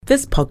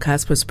This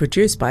podcast was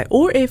produced by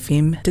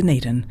OARsome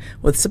Dunedin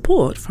with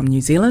support from New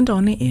Zealand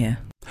On the Air.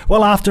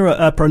 Well, after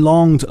a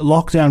prolonged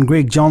lockdown,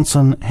 Greg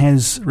Johnson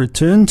has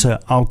returned to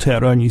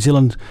Aotearoa, New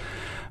Zealand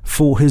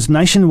for his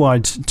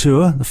nationwide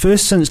tour, the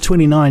first since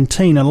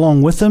 2019.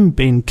 Along with him,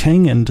 Ben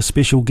King and a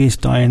special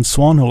guest Diane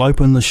Swan, who'll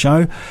open the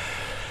show.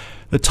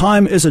 The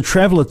Time is a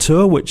Traveller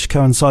tour, which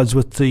coincides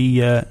with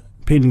the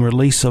pending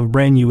release of a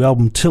brand new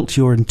album, Tilt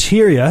Your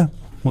Interior.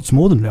 What's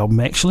more than an album,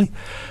 actually,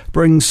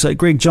 brings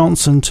Greg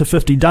Johnson to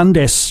 50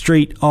 Dundas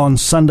Street on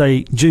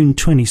Sunday, June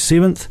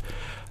 27th.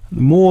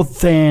 More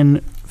than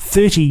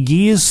 30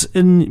 years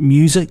in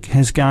music,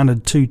 has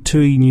garnered 2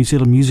 TUI New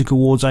Zealand Music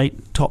Awards,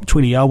 8 top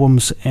 20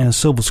 albums and a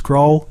Silver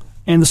Scroll,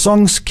 and the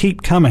songs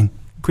keep coming.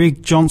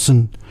 Greg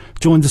Johnson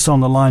joins us on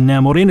the line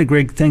now. Morena,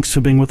 Greg, thanks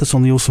for being with us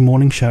on the Awesome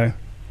Morning Show.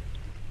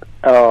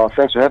 Oh,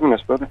 thanks for having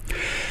us, brother.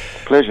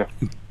 Pleasure.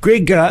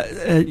 Greg,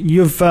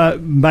 you've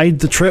made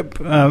the trip.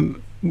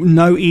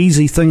 No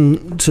easy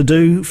thing to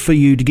do for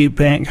you to get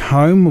back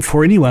home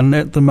for anyone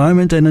at the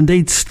moment, and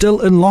indeed still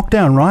in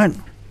lockdown, right?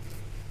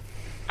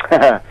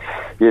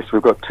 Yes,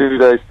 we've got 2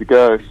 days to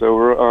go.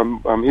 So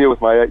I'm here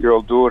with my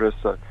 8-year-old daughter.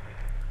 So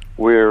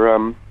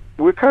we're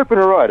coping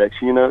all right,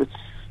 actually. You know,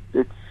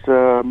 it's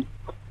I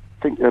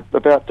think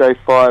about day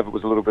 5 it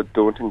was a little bit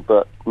daunting,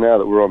 but now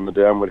that we're on the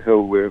downward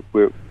hill, we're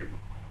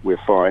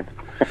fine.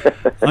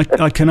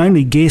 I can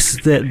only guess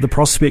that the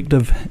prospect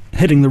of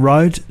hitting the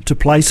road to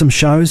play some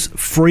shows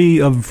free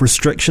of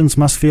restrictions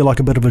must feel like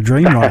a bit of a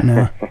dream right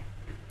now.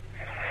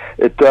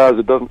 It does.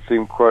 It doesn't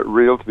seem quite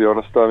real, to be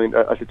honest. I mean,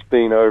 it's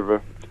been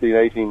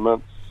 18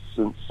 months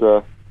since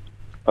I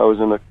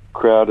was in a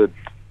crowded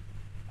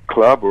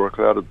club or a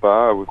crowded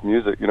bar with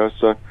music, you know,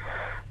 so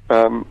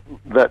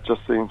that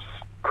just seems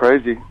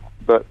crazy,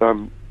 but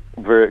I'm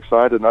very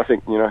excited, and I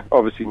think, you know,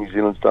 obviously New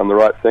Zealand's done the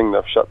right thing.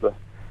 They've shut the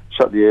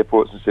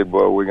airports and said,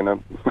 well, we're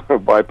going to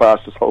bypass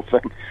this whole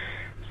thing.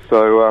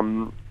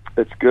 So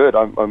it's good.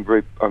 I'm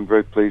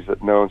very pleased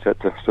that no one's had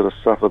to sort of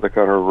suffer the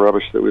kind of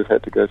rubbish that we've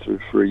had to go through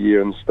for a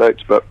year in the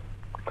States. But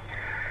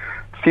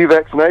a few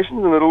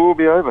vaccinations and it'll all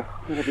be over.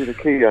 That'll be the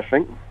key, I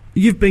think.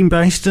 You've been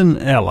based in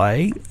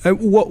LA.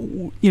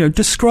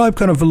 Describe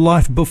kind of a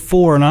life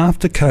before and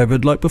after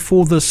COVID. Like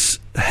before this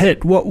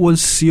hit, what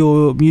was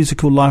your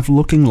musical life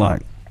looking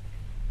like?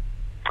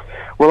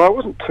 Well, I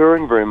wasn't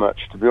touring very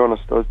much, to be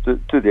honest. I was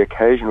do the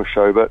occasional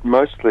show, but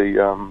mostly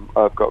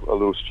I've got a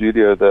little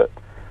studio that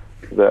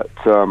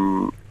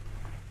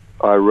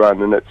I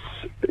run, and it's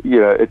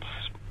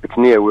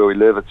near where we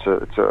live.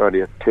 It's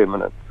only a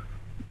 10-minute,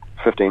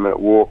 15-minute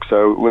walk,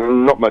 so we're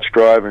not much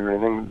driving or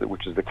anything,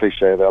 which is the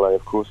cliche of LA,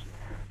 of course.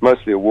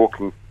 Mostly a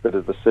walking bit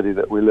of the city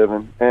that we live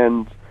in,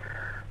 and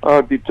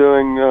I'd be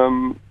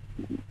doing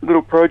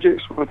little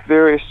projects with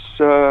various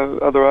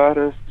other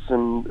artists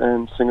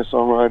and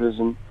singer-songwriters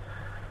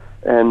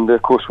and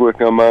of course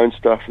working on my own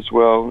stuff as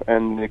well,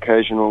 and the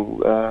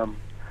occasional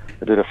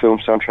I did a film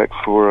soundtrack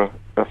for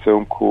a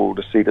film called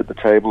A Seat at the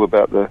Table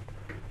about the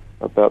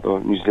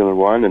New Zealand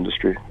wine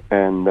industry,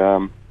 and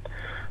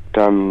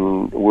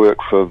done work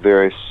for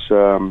various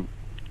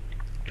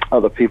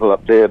other people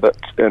up there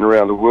and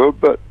around the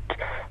world. But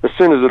as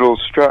soon as it all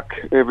struck,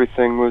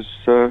 everything was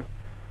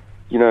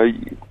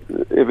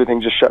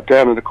everything just shut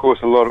down. And of course,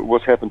 a lot of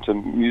what's happened to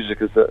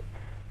music is that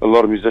a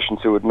lot of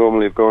musicians who would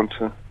normally have gone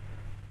to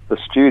the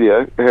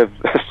studio have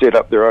set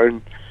up their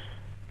own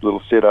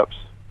little setups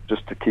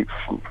just to keep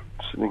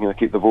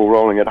the ball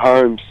rolling at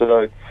home.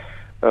 So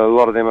a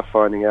lot of them are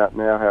finding out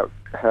now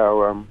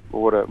how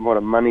what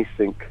a money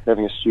sink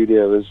having a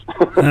studio is.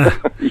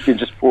 You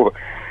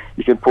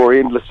can pour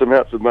endless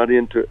amounts of money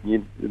into it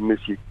unless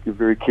you're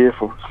very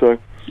careful. So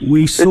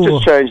it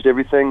just changed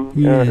everything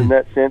in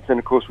that sense. And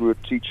of course, we were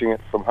teaching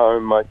it from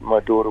home. My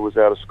daughter was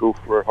out of school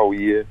for a whole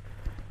year,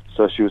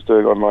 so she was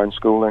doing online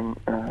schooling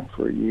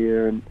for a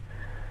year.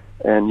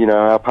 And you know,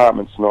 our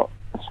apartment's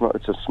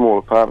it's a small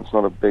apartment. It's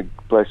not a big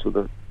place with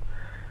a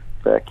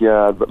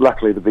backyard, but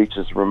luckily the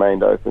beaches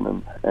remained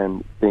open,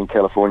 and being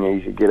California,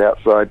 you could get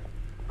outside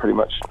pretty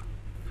much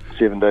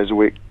 7 days a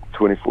week,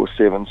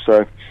 24/7.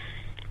 So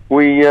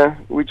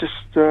we just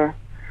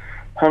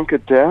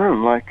hunkered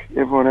down like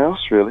everyone else,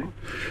 really.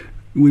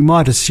 We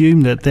might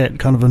assume that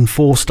kind of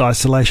enforced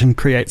isolation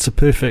creates a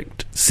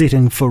perfect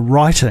setting for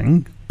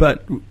writing,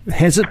 but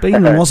has it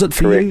been, and was it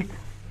for you?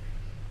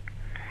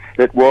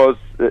 It was,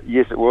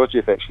 yes, it was,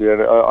 Jeff, actually.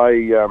 And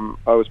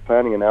I was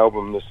planning an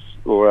album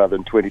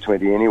in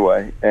 2020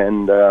 anyway,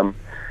 and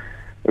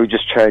we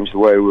just changed the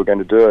way we were going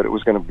to do it. It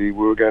was going to be,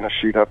 we were going to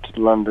shoot up to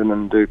London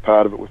and do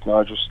part of it with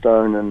Nigel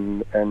Stone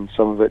and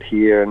some of it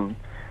here and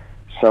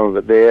some of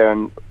it there.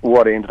 And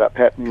what ended up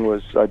happening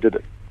was I did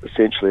it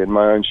essentially in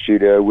my own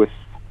studio with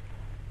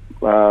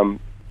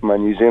my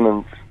New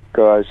Zealand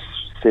guys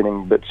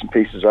sending bits and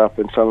pieces up,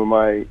 and some of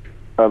my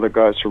other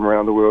guys from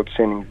around the world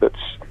sending bits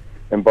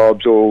and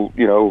bobs, all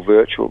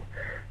virtual.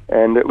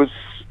 And it was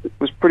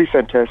pretty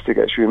fantastic,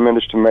 actually. We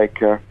managed to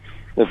make a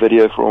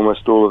video for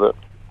almost all of it.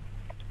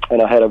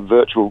 And I had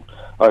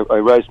I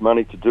raised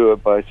money to do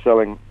it by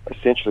selling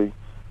essentially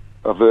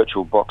a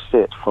virtual box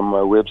set from my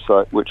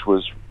website, which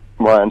was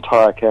my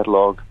entire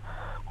catalogue,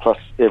 plus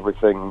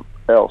everything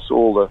else,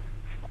 all the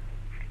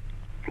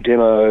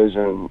demos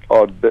and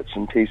odd bits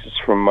and pieces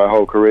from my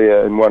whole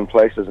career in one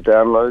place as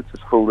downloads, as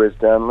full-res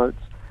downloads.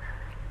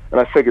 And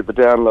I figured the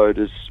download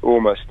is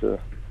almost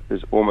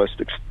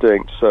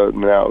extinct, so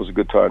now it was a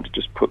good time to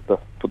just put the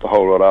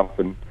whole lot up,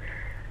 and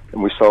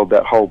we sold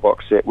that whole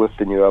box set with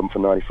the new album for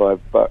 $95,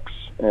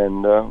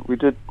 and we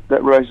did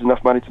that, raised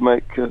enough money to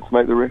make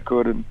the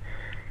record and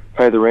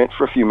pay the rent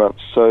for a few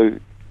months. So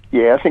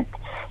yeah, I think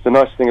the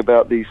nice thing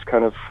about these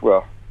kind of,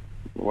 well,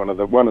 one of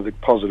the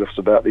positives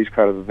about these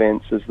kind of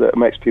events is that it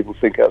makes people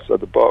think outside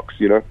the box,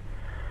 you know.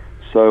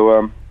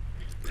 So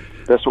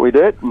that's what we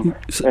did,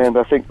 and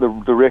I think the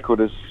record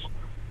is,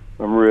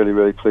 I'm really,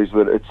 really pleased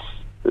with it.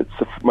 It's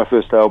my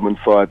first album in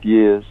 5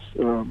 years,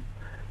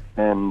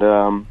 and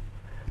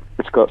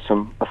it's got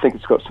some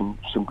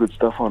good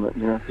stuff on it.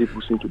 You know,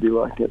 people seem to be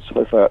liking it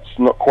so far. It's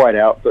not quite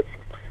out, but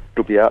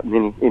it'll be out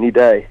in any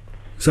day.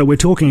 So we're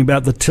talking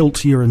about the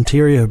Tilt Your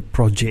Interior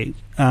project,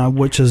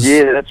 which is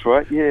that's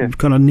right. Yeah,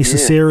 kind of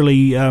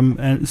necessarily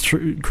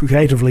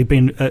creatively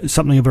been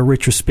something of a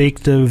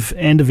retrospective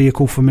and a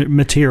vehicle for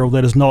material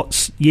that has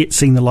not yet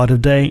seen the light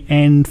of day,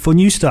 and for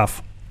new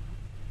stuff.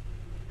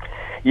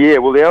 Yeah,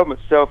 well, the album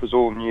itself is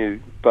all new,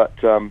 but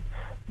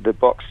the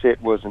box set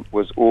was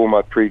all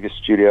my previous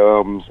studio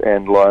albums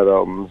and live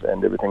albums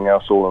and everything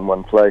else all in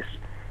one place.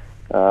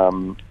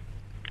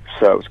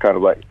 So it was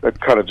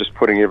kind of just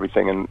putting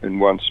everything in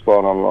one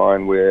spot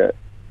online where,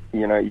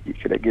 you know, you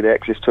could get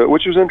access to it,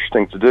 which was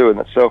interesting to do in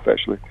itself,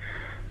 actually,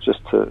 just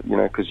to, you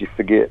know, because you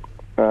forget.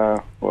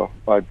 Well,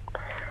 I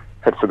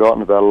had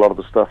forgotten about a lot of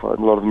the stuff, a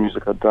lot of the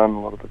music I'd done,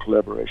 a lot of the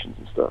collaborations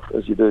and stuff,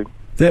 as you do.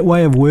 That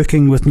way of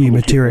working with new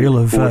material,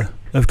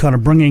 of kind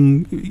of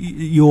bringing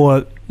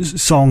your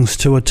songs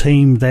to a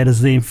team that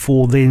is then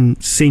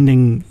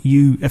sending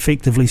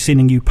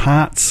you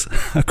parts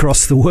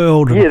across the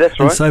world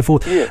and so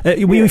forth.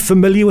 Yeah. Were you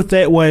familiar with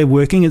that way of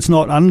working? It's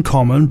not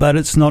uncommon, but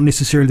it's not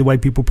necessarily the way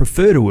people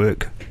prefer to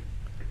work.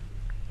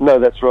 No,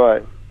 that's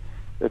right.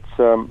 It's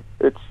an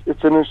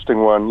interesting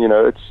one. You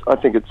know, I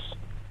think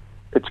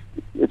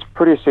it's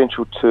pretty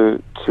essential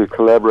to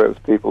collaborate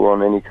with people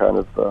on any kind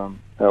of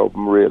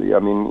album, really. I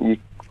mean,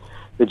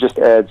 it just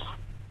adds,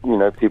 you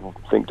know, people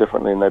think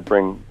differently and they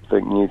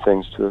think new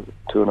things to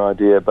an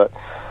idea. But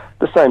at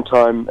the same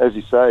time, as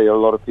you say, a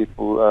lot of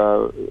people,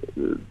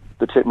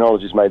 the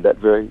technology's made that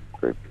very,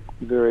 very,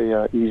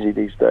 very easy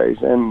these days.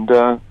 And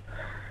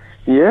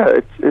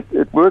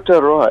it worked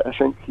out all right. I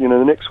think, you know,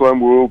 the next one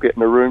we'll all get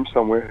in a room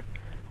somewhere,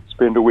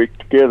 spend a week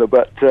together.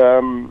 But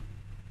I'm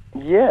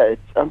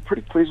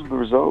pretty pleased with the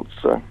results.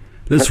 So.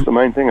 That's the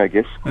main thing, I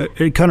guess.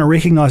 It kind of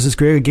recognises,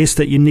 Greg, I guess,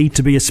 that you need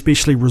to be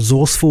especially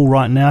resourceful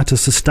right now to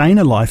sustain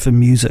a life in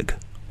music.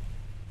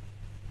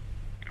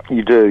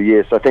 You do,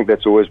 yes. I think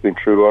that's always been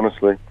true,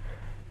 honestly.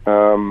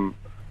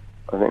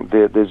 I think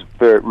there's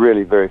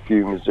really very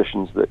few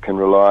musicians that can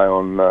rely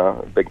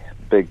on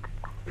big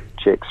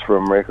checks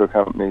from record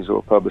companies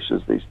or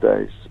publishers these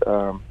days.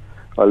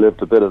 I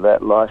lived a bit of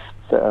that life,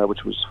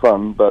 which was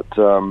fun, but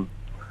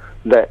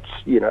that's,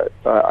 you know,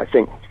 I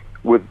think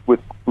with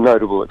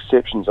notable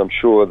exceptions, I'm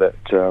sure that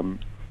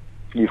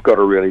you've got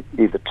to really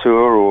either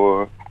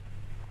tour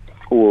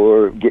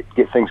or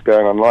get things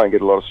going online,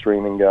 get a lot of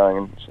streaming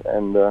going,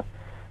 and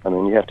I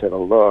mean, you have to have a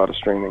lot of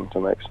streaming to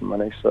make some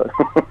money. So,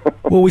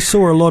 well, we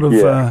saw a lot of.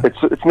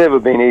 It's never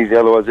been easy.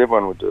 Otherwise,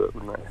 everyone would do it,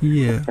 wouldn't they?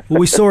 Yeah. Well,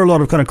 we saw a lot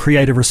of kind of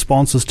creative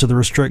responses to the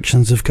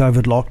restrictions of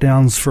COVID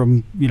lockdowns,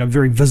 from, you know,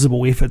 very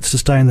visible efforts to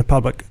stay in the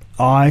public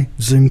eye,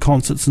 Zoom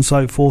concerts and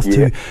so forth,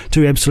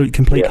 to absolute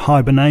complete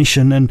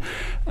hibernation. And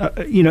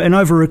you know, and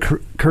over a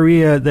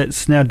career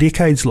that's now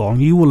decades long,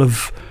 you will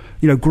have,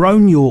 you know,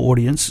 grown your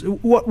audience.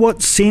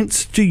 What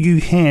sense do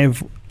you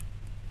have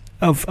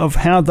of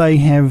how they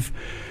have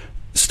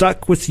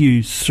stuck with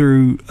you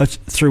through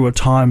a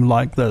time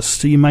like this?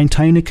 Do you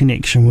maintain a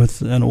connection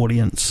with an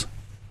audience?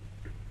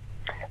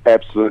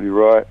 Absolutely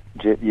right.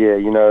 Yeah,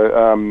 you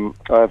know,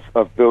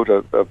 I've built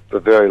a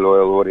very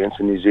loyal audience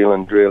in New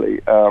Zealand,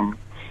 really,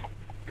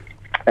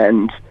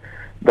 and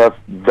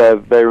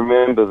they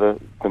remember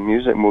the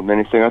music more than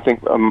anything. I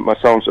think my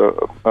songs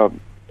are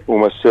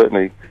almost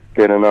certainly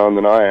better known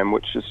than I am,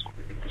 which is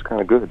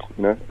kind of good.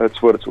 You know,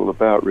 that's what it's all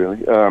about,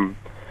 really.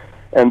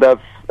 And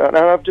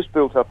I've just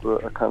built up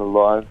a kind of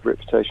live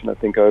reputation, I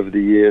think, over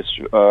the years,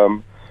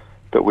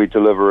 that we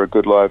deliver a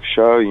good live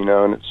show, you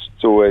know, and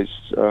it's always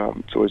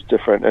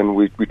different, and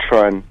we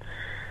try and,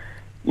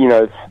 you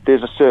know,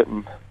 there's a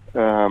certain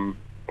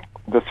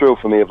the thrill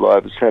for me of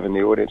live is having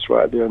the audience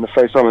right there in the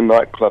face. I'm a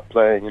nightclub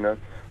player, you know.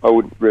 I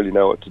wouldn't really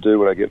know what to do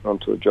when I get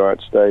onto a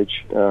giant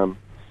stage. I'm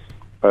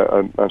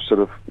sort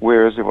of,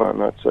 where is everyone?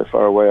 Not so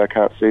far away, I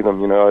can't see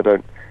them, you know. I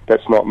don't.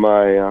 That's not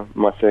my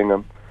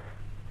thing.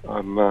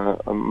 I'm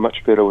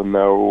much better when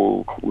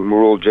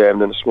we're all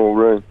jammed in a small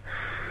room,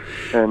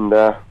 and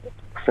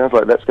sounds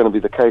like that's going to be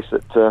the case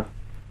at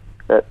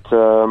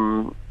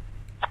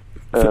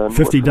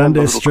 50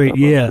 Dundas Street.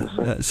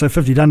 So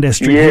 50 Dundas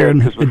Street here,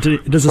 and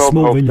it is a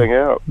small venue. Thing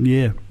out.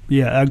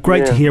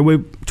 Great to hear.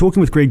 We're talking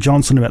with Greg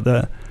Johnson about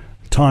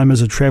Time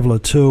as a Traveller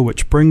tour,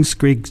 which brings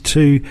Greg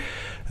to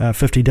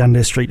 50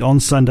 Dundas Street on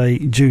Sunday,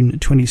 June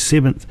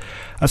 27th.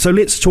 So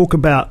let's talk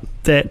about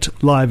that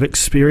live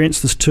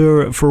experience. This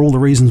tour, for all the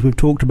reasons we've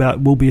talked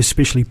about, will be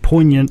especially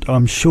poignant,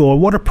 I'm sure.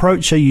 What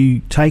approach are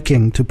you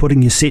taking to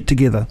putting your set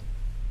together?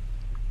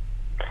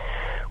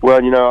 Well,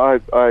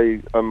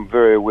 I'm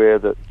very aware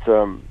that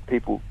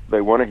people,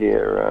 they want to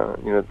hear,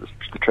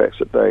 the tracks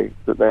that they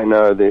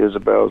know, the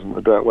Isabels and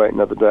the Don't Wait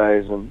Another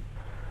Days, and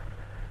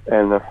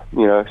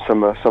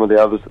some of the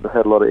others that have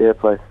had a lot of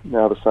airplay.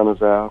 Now the Sun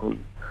Is Out,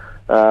 and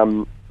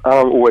I'm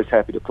always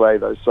happy to play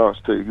those songs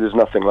too. There's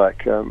nothing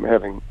like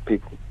having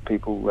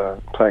people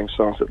playing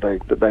songs that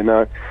they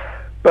know.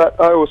 But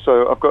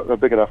I've got a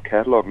big enough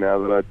catalogue now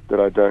that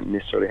I don't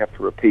necessarily have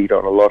to repeat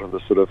on a lot of the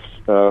sort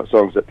of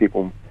songs that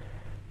people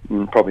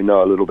probably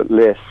know a little bit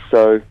less.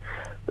 So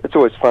it's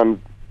always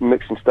fun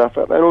mixing stuff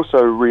up and also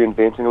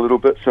reinventing a little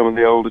bit some of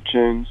the older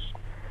tunes.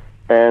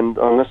 And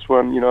on this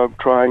one, I'm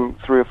trying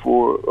 3 or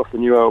 4 of the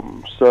new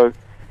albums. So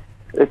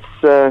it's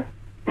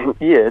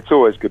it's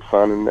always good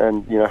fun,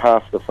 and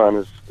half the fun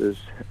is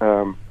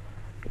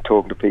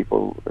talking to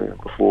people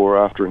before,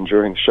 after, and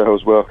during the show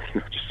as well.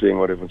 Just seeing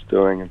what everyone's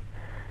doing,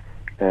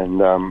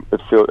 and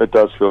it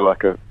does feel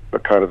like a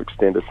kind of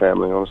extended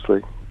family,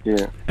 honestly.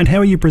 Yeah. And how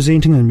are you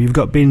presenting them? You've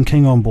got Ben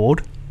King on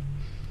board.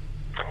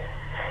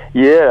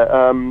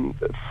 Yeah,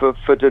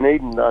 for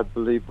Dunedin, I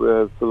believe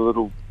for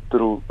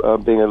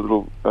being a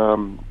little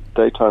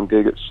daytime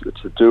gig,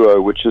 it's a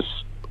duo, which is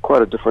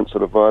quite a different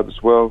sort of vibe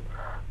as well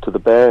to the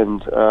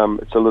band.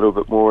 It's a little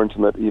bit more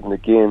intimate, even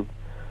again.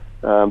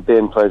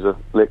 Ben plays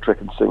electric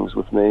and sings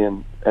with me,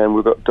 and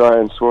we've got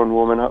Diane Swan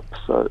warming up,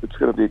 so it's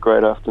going to be a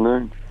great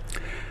afternoon.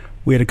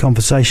 We had a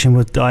conversation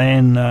with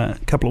Diane a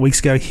couple of weeks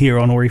ago here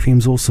on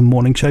OARFM's Awesome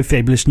Morning Show.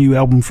 Fabulous new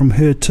album from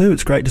her too.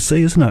 It's great to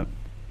see, isn't it?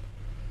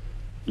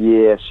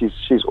 Yeah,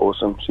 she's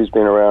awesome. She's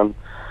been around,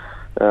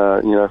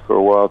 for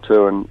a while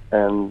too,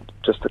 and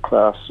just a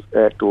class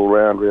act all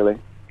round, really.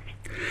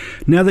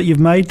 Now that you've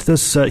made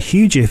this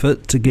huge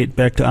effort to get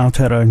back to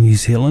Aotearoa, New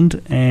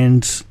Zealand,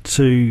 and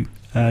to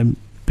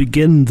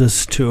begin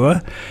this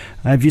tour,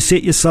 have you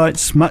set your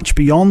sights much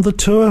beyond the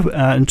tour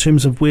in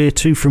terms of where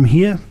to from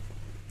here?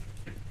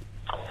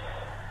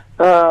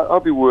 I'll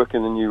be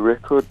working a new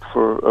record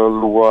for a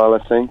little while, I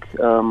think.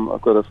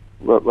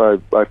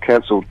 I've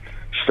cancelled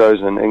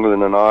shows in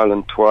England and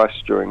Ireland twice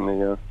during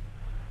the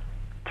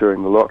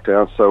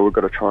lockdown, so we've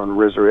got to try and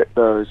resurrect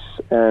those.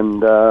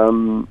 And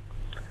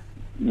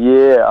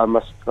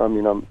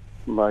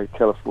my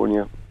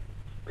California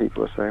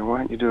people are saying, why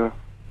don't you do a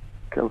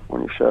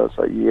California show? It's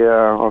like,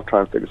 yeah, I'll try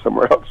and figure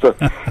somewhere else. So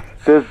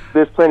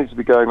there's plenty to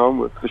be going on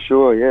with, for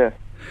sure, yeah.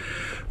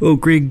 Well,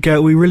 Greg,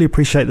 we really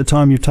appreciate the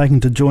time you've taken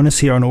to join us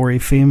here on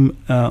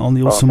OARFM on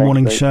the Awesome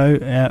Morning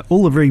Show.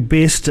 All the very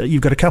best.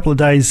 You've got a couple of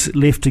days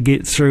left to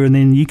get through, and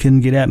then you can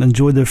get out and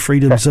enjoy the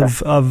freedoms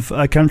of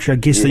a country, I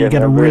guess, that you're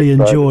going to really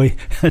enjoy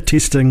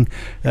testing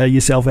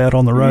yourself out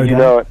on the road. You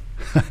know it.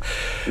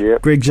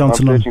 Yep. Greg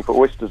Johnson. I'm searching for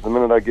oysters the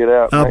minute I get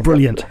out. Oh, mate.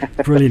 Brilliant.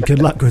 Brilliant. Good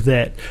luck with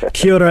that.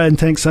 Kia ora, and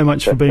thanks so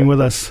much for being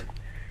with us.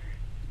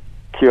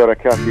 Kia ora,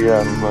 ka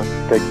kia,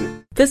 thank you.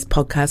 This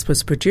podcast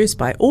was produced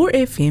by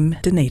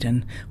OARFM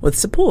Dunedin with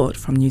support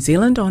from New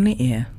Zealand On the Air.